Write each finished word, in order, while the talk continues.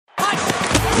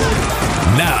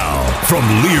Now, from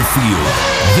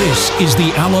Learfield, this is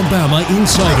the Alabama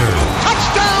Insider.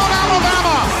 Touchdown,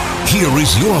 Alabama! Here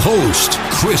is your host,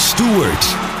 Chris Stewart.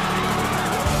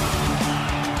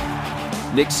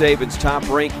 Nick Saban's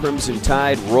top-ranked Crimson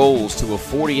Tide rolls to a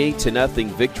 48-0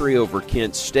 victory over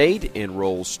Kent State and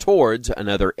rolls towards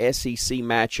another SEC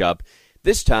matchup,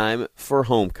 this time for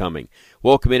homecoming.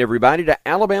 Welcome in, everybody, to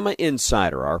Alabama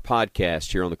Insider, our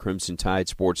podcast here on the Crimson Tide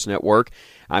Sports Network.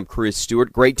 I'm Chris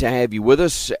Stewart. Great to have you with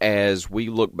us as we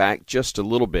look back just a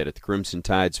little bit at the Crimson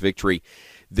Tide's victory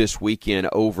this weekend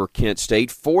over Kent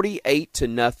State.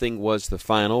 48-0 was the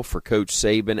final for Coach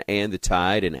Saban and the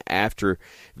Tide, and after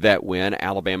that win,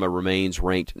 Alabama remains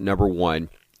ranked number one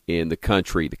in the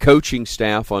country. The coaching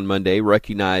staff on Monday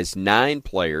recognized 9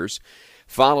 players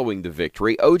following the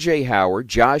victory. O.J. Howard,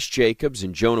 Josh Jacobs,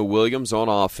 and Jonah Williams on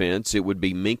offense. It would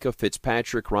be Minka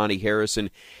Fitzpatrick, Ronnie Harrison,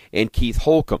 and Keith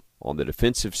Holcomb on the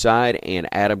defensive side, and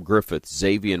Adam Griffith,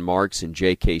 Xavier Marks, and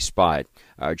J.K. Scott,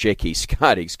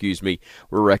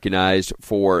 were recognized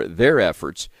for their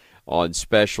efforts on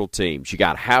special teams. You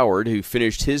got Howard, who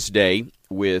finished his day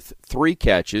with 3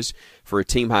 catches for a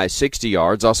team-high 60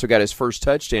 yards, also got his first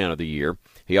touchdown of the year.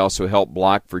 He also helped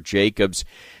block for Jacobs,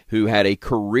 who had a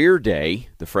career day,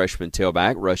 the freshman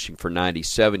tailback, rushing for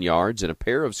 97 yards and a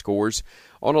pair of scores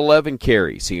on 11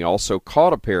 carries. He also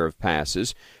caught a pair of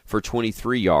passes for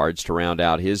 23 yards to round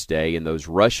out his day, and those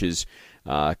rushes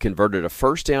converted a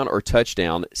first down or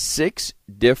touchdown 6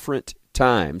 different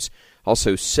times.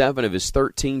 Also, 7 of his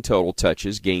 13 total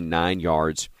touches gained 9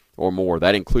 yards or more.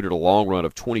 That included a long run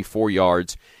of 24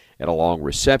 yards and a long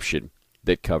reception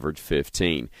that covered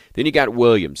 15. Then you got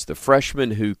Williams, the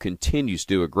freshman who continues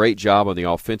to do a great job on the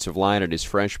offensive line in his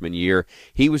freshman year.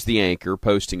 He was the anchor,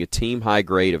 posting a team-high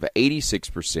grade of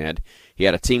 86%. He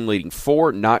had a team-leading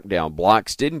 4 knockdown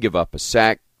blocks, didn't give up a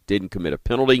sack, didn't commit a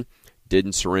penalty,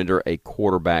 didn't surrender a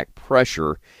quarterback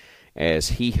pressure, as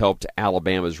he helped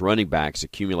Alabama's running backs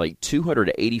accumulate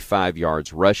 285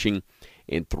 yards rushing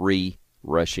and 3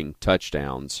 rushing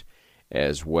touchdowns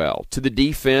as well. To the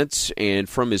defense, and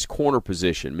from his corner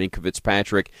position, Minka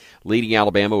Fitzpatrick leading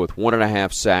Alabama with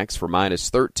 1.5 sacks for minus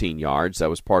 13 yards. That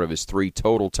was part of his 3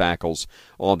 total tackles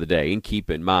on the day. And keep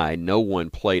in mind, no one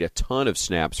played a ton of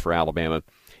snaps for Alabama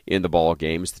in the ball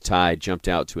game as the Tide jumped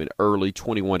out to an early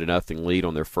 21-0 lead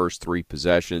on their first 3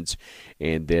 possessions,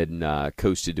 and then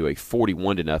coasted to a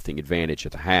 41-0 advantage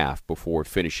at the half before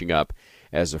finishing up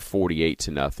as a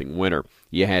 48-0 winner.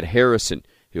 You had Harrison,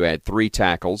 who had 3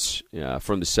 tackles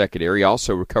from the secondary. He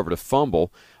also recovered a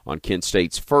fumble on Kent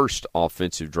State's first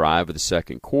offensive drive of the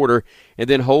second quarter. And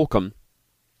then Holcomb,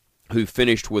 who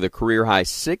finished with a career-high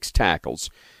 6 tackles,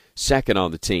 second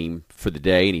on the team for the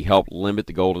day, and he helped limit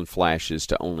the Golden Flashes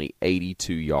to only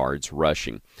 82 yards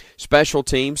rushing. Special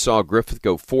teams saw Griffith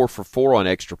go 4 for 4 on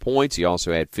extra points. He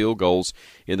also had field goals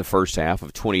in the first half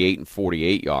of 28 and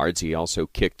 48 yards. He also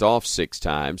kicked off 6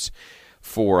 times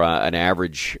for an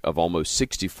average of almost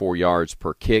 64 yards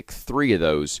per kick. 3 of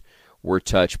those were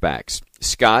touchbacks.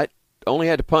 Scott only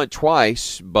had to punt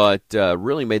twice, but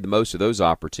really made the most of those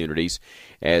opportunities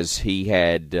as he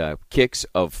had kicks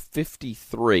of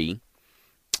 49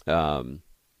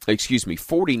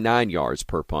 yards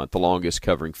per punt, the longest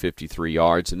covering 53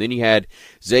 yards. And then you had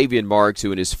Xavier Marks,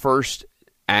 who in his first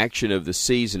action of the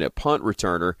season at punt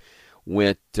returner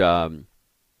went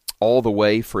all the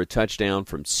way for a touchdown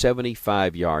from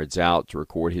 75 yards out to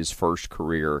record his first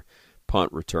career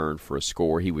punt return for a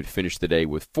score. He would finish the day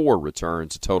with 4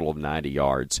 returns, a total of 90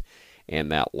 yards,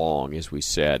 and that long, as we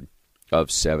said, of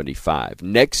 75.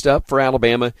 Next up for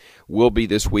Alabama will be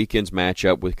this weekend's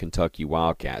matchup with Kentucky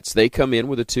Wildcats. They come in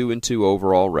with a 2-2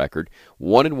 overall record,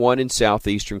 1-1 in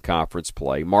Southeastern Conference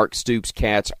play. Mark Stoops'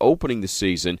 Cats opening the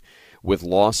season with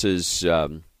losses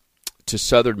to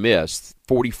Southern Miss,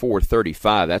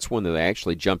 44-35. That's when they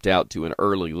actually jumped out to an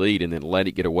early lead and then let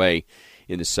it get away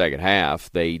in the second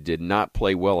half. They did not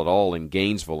play well at all in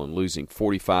Gainesville and losing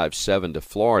 45-7 to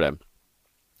Florida.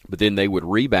 But then they would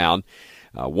rebound,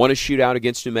 won a shootout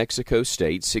against New Mexico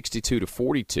State,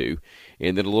 62-42,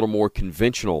 and then a little more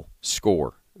conventional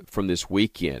score from this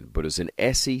weekend. But it was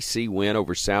an SEC win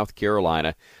over South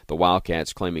Carolina, the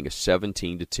Wildcats claiming a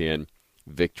 17-10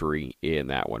 victory in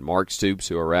that one. Mark Stoops,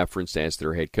 who are referenced as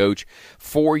their head coach,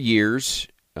 4 years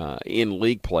in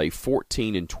league play,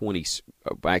 14 and 26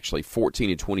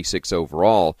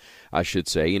 overall, I should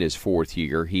say, in his 4th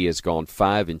year. He has gone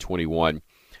 5-21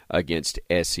 against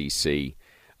SEC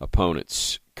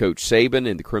opponents. Coach Saban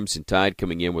and the Crimson Tide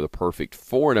coming in with a perfect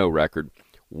 4-0 record,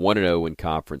 1-0 in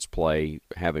conference play,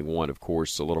 having won, of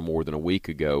course, a little more than a week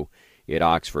ago at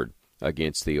Oxford.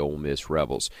 against the Ole Miss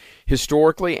Rebels.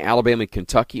 Historically, Alabama and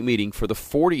Kentucky meeting for the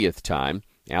 40th time.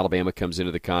 Alabama comes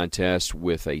into the contest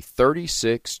with a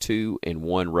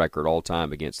 36-2-1 record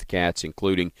all-time against the Cats,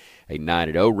 including a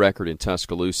 9-0 record in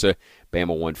Tuscaloosa.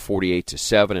 Bama won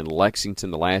 48-7 in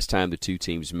Lexington the last time the two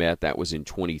teams met. That was in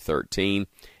 2013.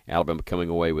 Alabama coming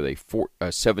away with a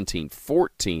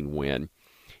 17-14 win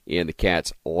in the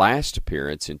Cats' last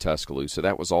appearance in Tuscaloosa.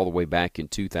 That was all the way back in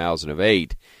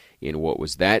 2008 in what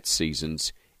was that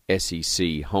season's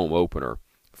SEC home opener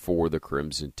for the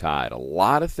Crimson Tide. A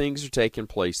lot of things are taking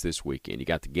place this weekend. You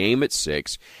got the game at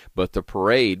 6, but the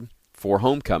parade for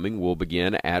homecoming will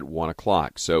begin at 1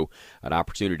 o'clock. So an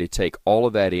opportunity to take all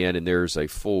of that in, and there's a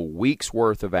full week's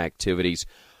worth of activities.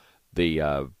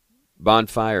 The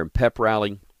bonfire and pep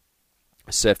rally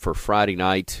set for Friday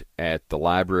night at the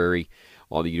library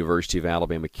on the University of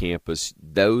Alabama campus.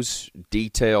 Those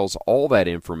details, all that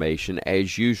information,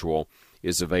 as usual,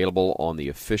 is available on the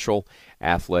official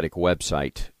athletic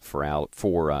website for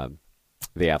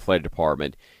the athletic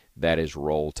department. That is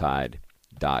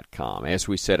RollTide.com. As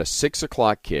we said, a 6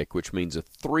 o'clock kick, which means a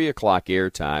 3 o'clock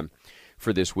airtime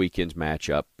for this weekend's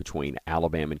matchup between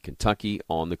Alabama and Kentucky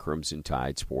on the Crimson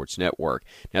Tide Sports Network.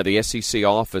 Now, the SEC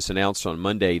office announced on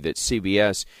Monday that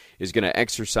CBS is going to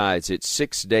exercise its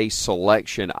 6-day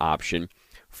selection option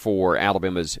for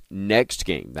Alabama's next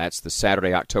game. That's the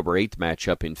Saturday, October 8th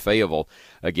matchup in Fayetteville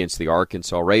against the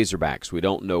Arkansas Razorbacks. We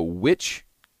don't know which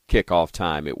kickoff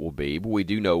time it will be, but we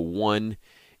do know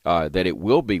that it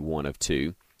will be one of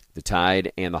two. The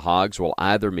Tide and the Hogs will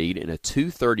either meet in a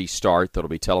 2:30 start that will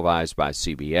be televised by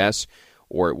CBS,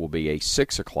 or it will be a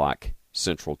 6 o'clock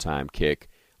Central Time kick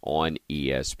on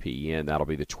ESPN. That'll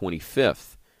be the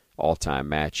 25th all-time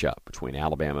matchup between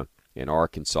Alabama and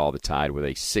Arkansas. The Tide with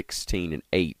a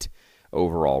 16-8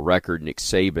 overall record. Nick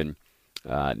Saban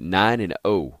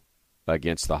 9-0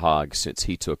 against the Hogs since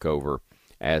he took over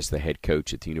as the head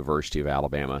coach at the University of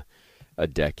Alabama a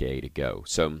decade ago.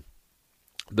 So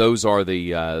those are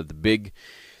the big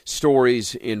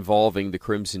stories involving the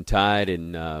Crimson Tide.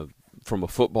 And from a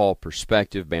football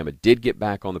perspective, Bama did get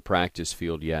back on the practice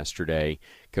field yesterday.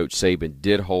 Coach Saban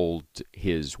did hold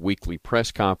his weekly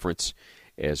press conference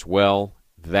as well.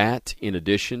 That, in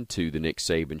addition to the Nick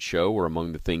Saban Show, are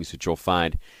among the things that you'll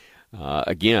find,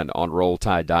 again, on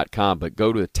RollTide.com. But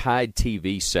go to the Tide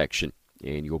TV section,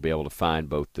 and you'll be able to find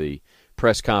both the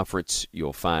press conference,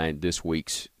 you'll find this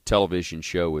week's television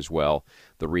show as well,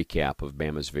 the recap of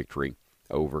Bama's victory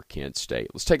over Kent State.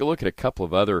 Let's take a look at a couple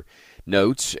of other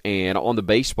notes. And on the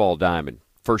baseball diamond,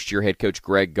 first-year head coach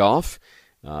Greg Goff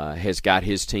has got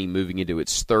his team moving into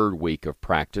its third week of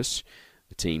practice.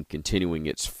 The team continuing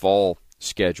its fall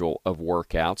schedule of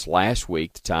workouts. Last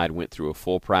week, the Tide went through a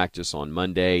full practice on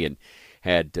Monday and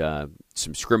had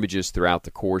some scrimmages throughout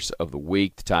the course of the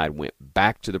week. The Tide went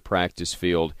back to the practice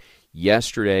field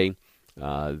yesterday.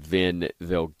 Then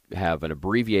they'll have an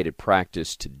abbreviated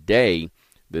practice today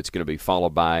that's going to be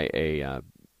followed by a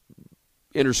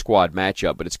inter-squad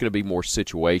matchup, but it's going to be more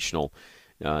situational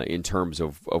in terms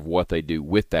of what they do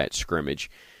with that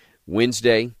scrimmage.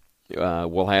 Wednesday,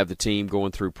 we'll have the team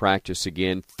going through practice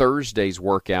again. Thursday's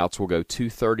workouts will go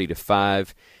 2:30 to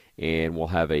 5, and we'll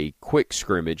have a quick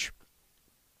scrimmage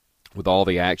with all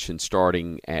the action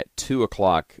starting at 2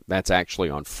 o'clock. That's actually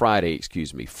on Friday,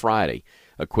 Friday,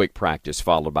 a quick practice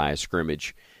followed by a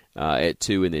scrimmage at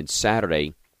 2. And then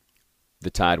Saturday, the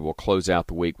Tide will close out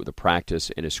the week with a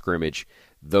practice and a scrimmage.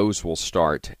 Those will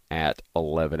start at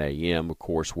 11 a.m. Of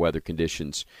course, weather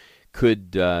conditions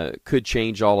could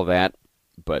change all of that.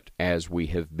 But as we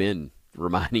have been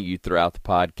reminding you throughout the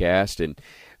podcast and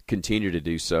continue to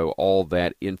do so, all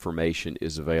that information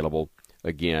is available,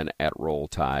 again, at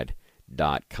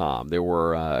RollTide.com. There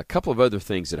were a couple of other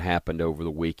things that happened over the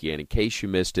weekend. In case you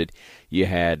missed it, you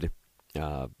had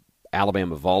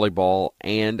Alabama volleyball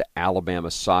and Alabama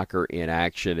soccer in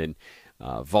action. And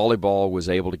volleyball was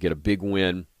able to get a big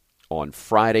win on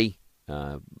Friday,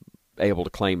 able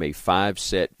to claim a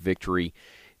 5-set victory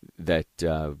that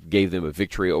gave them a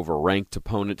victory over a ranked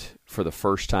opponent for the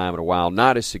first time in a while.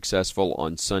 Not as successful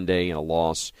on Sunday in a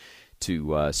loss to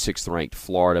 6th-ranked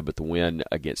Florida, but the win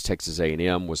against Texas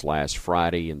A&M was last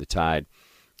Friday, and the Tide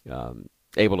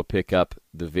able to pick up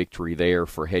the victory there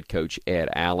for head coach Ed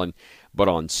Allen. But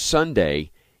on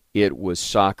Sunday, it was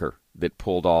soccer that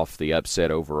pulled off the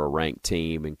upset over a ranked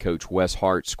team, and Coach Wes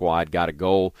Hart's squad got a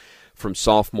goal from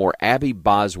sophomore Abby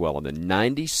Boswell in the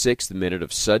 96th minute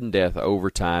of sudden death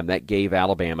overtime. That gave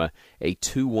Alabama a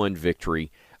 2-1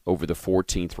 victory over the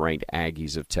 14th-ranked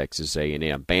Aggies of Texas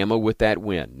A&M. Bama with that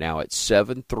win, now at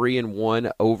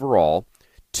 7-3-1 overall,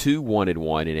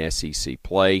 2-1-1 in SEC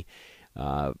play.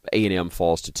 A&M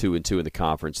falls to 2-2 in the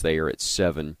conference. They are at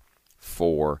 7-4-1.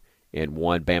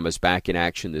 Bama's back in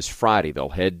action this Friday. They'll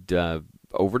head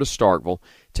over to Starkville,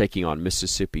 taking on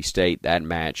Mississippi State. That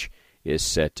match is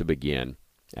set to begin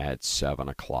at 7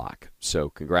 o'clock. So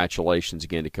congratulations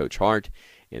again to Coach Hart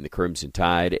and the Crimson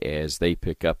Tide as they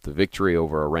pick up the victory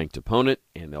over a ranked opponent,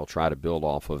 and they'll try to build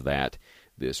off of that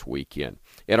this weekend.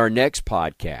 In our next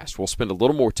podcast, we'll spend a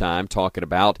little more time talking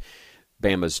about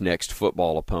Bama's next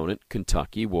football opponent,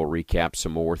 Kentucky. We'll recap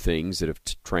some more things that have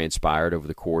transpired over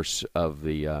the course of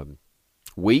the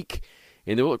week,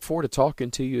 and then we'll look forward to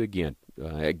talking to you again.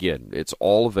 Again, it's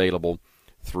all available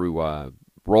through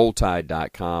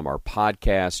RollTide.com, our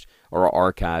podcast, or our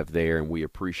archive there, and we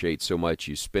appreciate so much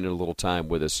you spending a little time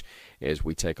with us as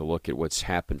we take a look at what's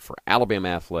happened for Alabama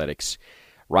athletics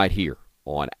right here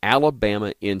on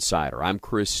Alabama Insider. I'm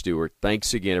Chris Stewart.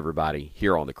 Thanks again, everybody,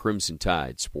 here on the Crimson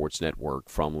Tide Sports Network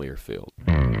from Learfield.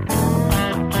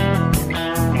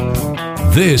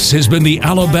 This has been the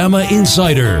Alabama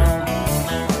Insider.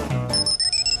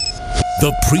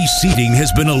 The preceding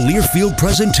has been a Learfield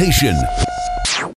presentation.